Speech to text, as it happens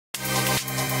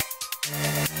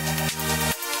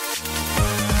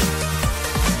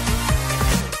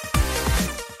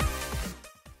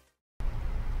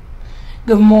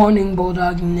Good morning,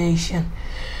 Bulldog Nation.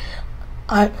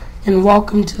 And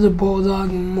welcome to the Bulldog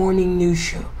Morning News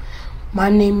Show. My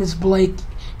name is Blake,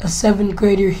 a 7th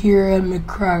grader here at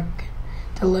McCracken,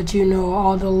 to let you know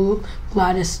all the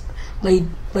latest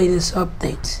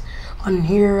updates on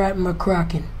here at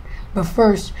McCracken. But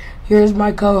first, here's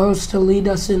my co-host to lead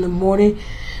us in the morning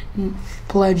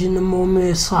pledge in the moment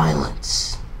of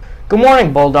silence. Good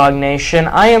morning, Bulldog Nation.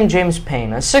 I am James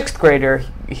Payne, a 6th grader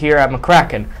here at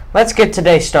McCracken. Let's get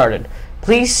today started.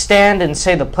 Please stand and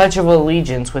say the Pledge of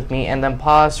Allegiance with me and then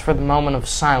pause for the moment of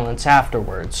silence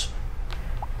afterwards.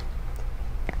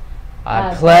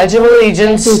 I pledge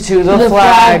allegiance to the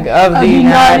flag of the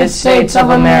United States of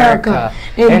America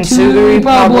and to the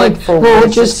republic for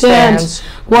which it stands,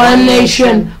 one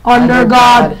nation, under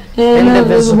God,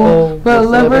 indivisible, with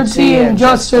liberty and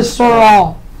justice for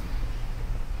all.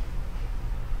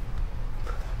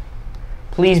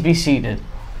 Please be seated.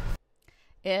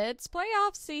 It's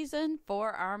playoff season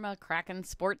for our McCracken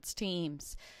sports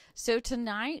teams. So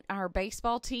tonight, our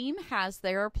baseball team has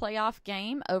their playoff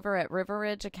game over at River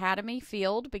Ridge Academy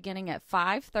Field beginning at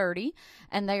 5:30,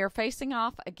 and they are facing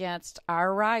off against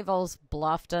our rivals,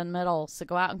 Bluffton Middle. So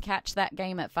go out and catch that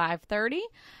game at 5:30.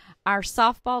 Our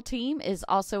softball team is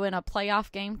also in a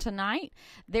playoff game tonight.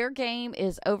 Their game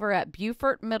is over at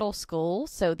Beaufort Middle School,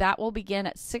 so that will begin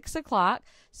at 6 o'clock.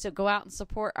 So go out and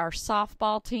support our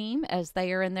softball team as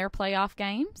they are in their playoff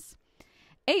games.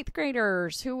 8th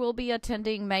graders who will be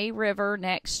attending May River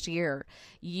next year.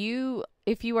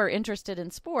 If you are interested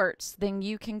in sports, then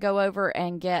you can go over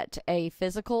and get a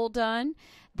physical done.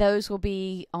 Those will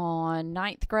be on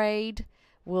 9th grade.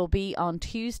 Will be on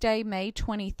Tuesday, May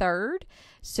 23rd.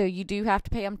 So you do have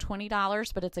to pay them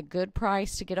 $20, but it's a good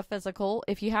price to get a physical.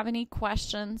 If you have any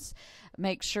questions,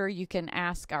 make sure you can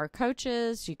ask our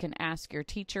coaches, you can ask your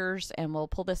teachers, and we'll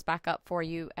pull this back up for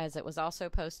you as it was also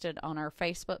posted on our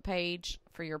Facebook page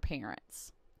for your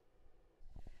parents.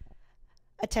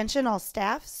 Attention all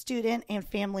staff, student, and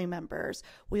family members.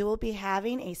 We will be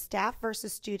having a staff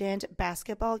versus student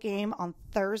basketball game on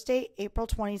Thursday, April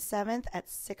 27th at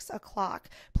 6 o'clock.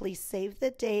 Please save the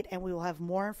date and we will have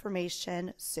more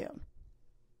information soon.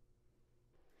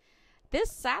 This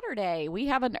Saturday, we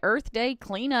have an Earth Day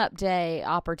Cleanup Day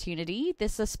opportunity.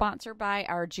 This is sponsored by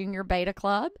our Junior Beta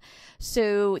Club.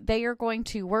 So they are going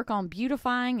to work on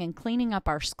beautifying and cleaning up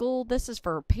our school. This is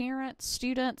for parents,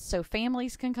 students, so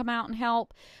families can come out and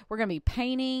help. We're going to be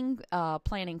painting,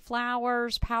 planting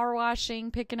flowers, power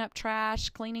washing, picking up trash,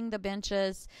 cleaning the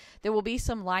benches. There will be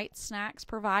some light snacks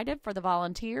provided for the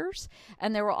volunteers.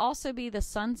 And there will also be the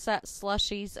Sunset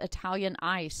Slushies Italian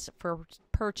Ice for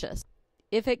purchase.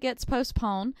 If it gets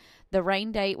postponed, the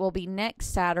rain date will be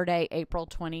next Saturday, April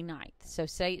 29th. So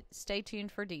stay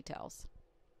tuned for details.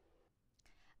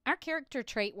 Our character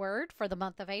trait word for the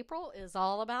month of April is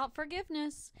all about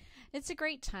forgiveness. It's a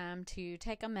great time to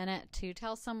take a minute to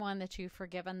tell someone that you've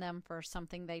forgiven them for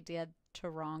something they did to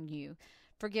wrong you.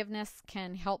 Forgiveness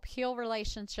can help heal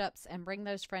relationships and bring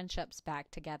those friendships back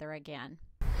together again.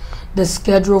 The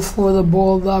schedule for the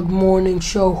Bulldog Morning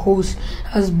Show host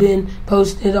has been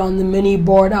posted on the mini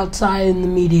board outside in the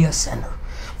Media Center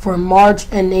for March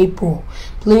and April.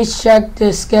 Please check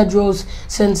the schedules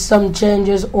since some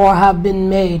changes or have been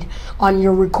made on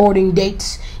your recording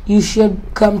dates. You should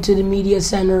come to the Media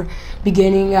Center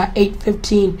beginning at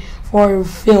 8:15 for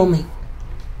filming.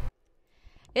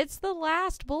 It's the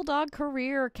last Bulldog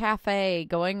Career Cafe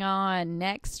going on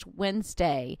next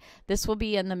Wednesday. This will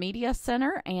be in the Media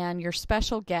Center, and your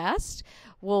special guest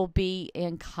will be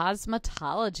in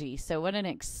cosmetology. So what an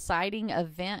exciting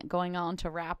event going on to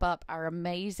wrap up our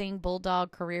amazing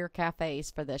Bulldog Career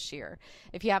Cafes for this year.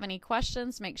 If you have any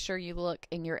questions, make sure you look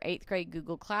in your 8th grade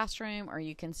Google Classroom, or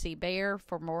you can see Bear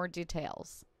for more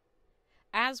details.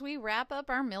 As we wrap up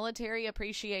our Military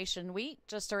Appreciation Week,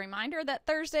 just a reminder that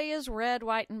Thursday is Red,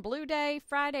 White, and Blue Day.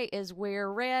 Friday is Wear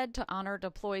Red to honor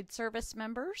deployed service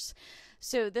members.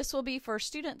 So this will be for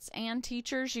students and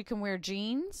teachers. You can wear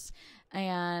jeans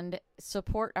and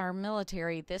support our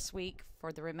military this week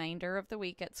for the remainder of the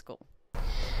week at school.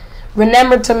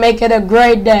 Remember to make it a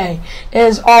great day. It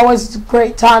is always a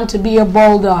great time to be a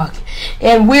Bulldog.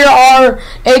 And we are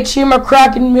H.E.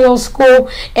 McCracken Middle School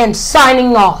and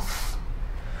signing off.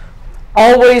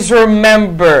 Always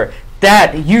remember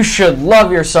that you should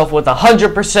love yourself with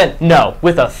 100%, no,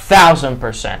 with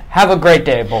 1,000%. Have a great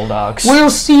day, Bulldogs. We'll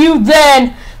see you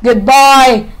then.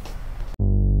 Goodbye.